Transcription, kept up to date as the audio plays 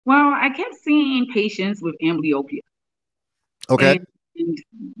Well, I kept seeing patients with amblyopia, Okay. and, and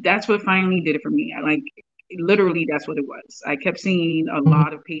that's what finally did it for me. I like literally that's what it was. I kept seeing a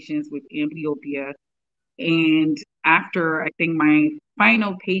lot of patients with amblyopia, and after I think my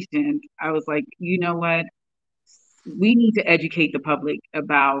final patient, I was like, you know what? We need to educate the public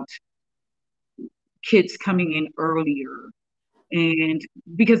about kids coming in earlier, and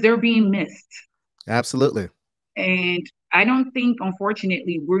because they're being missed. Absolutely. And I don't think,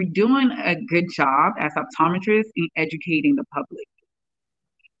 unfortunately, we're doing a good job as optometrists in educating the public.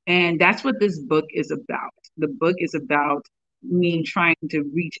 And that's what this book is about. The book is about me trying to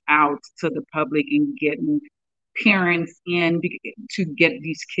reach out to the public and getting parents in to get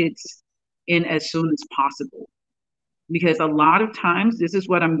these kids in as soon as possible. Because a lot of times, this is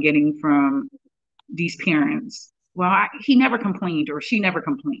what I'm getting from these parents. Well, he never complained or she never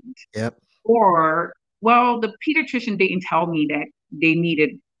complained. Yep. Or, well, the pediatrician didn't tell me that they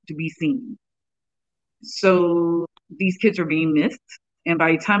needed to be seen. So these kids are being missed. And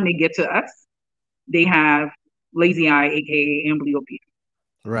by the time they get to us, they have lazy eye, aka amblyopia.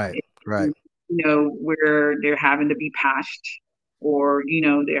 Right. Right. You where they're having to be patched or,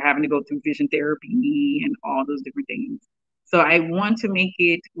 they're having to go through vision therapy and all those different things. So I want to make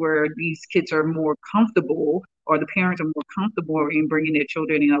it where these kids are more comfortable or the parents are more comfortable in bringing their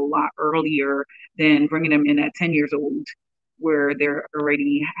children in a lot earlier than bringing them in at 10 years old, where they're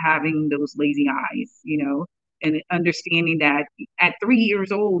already having those lazy eyes, and understanding that at 3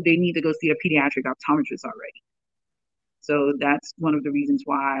 years old, they need to go see a pediatric optometrist already. So that's one of the reasons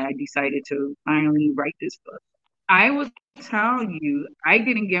why I decided to finally write this book. I will tell you, I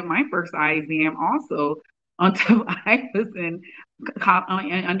didn't get my first eye exam also until I was in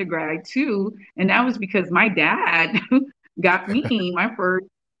undergrad too, and that was because my dad got me my first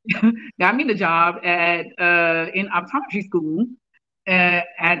got me the job at in optometry school at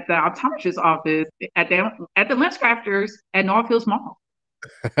the optometrist office at the lens crafters at North Hills Mall.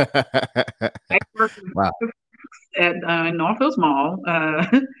 I worked Wow. at North Hills Mall,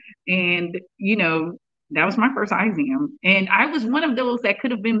 and that was my first eye exam, and I was one of those that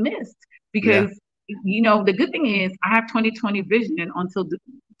could have been missed Yeah. because the good thing is I have 20/20 vision until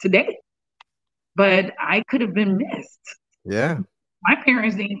today, but I could have been missed. Yeah. My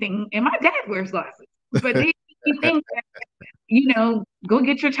parents didn't think, and my dad wears glasses, but they didn't think that go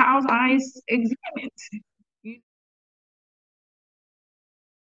get your child's eyes examined.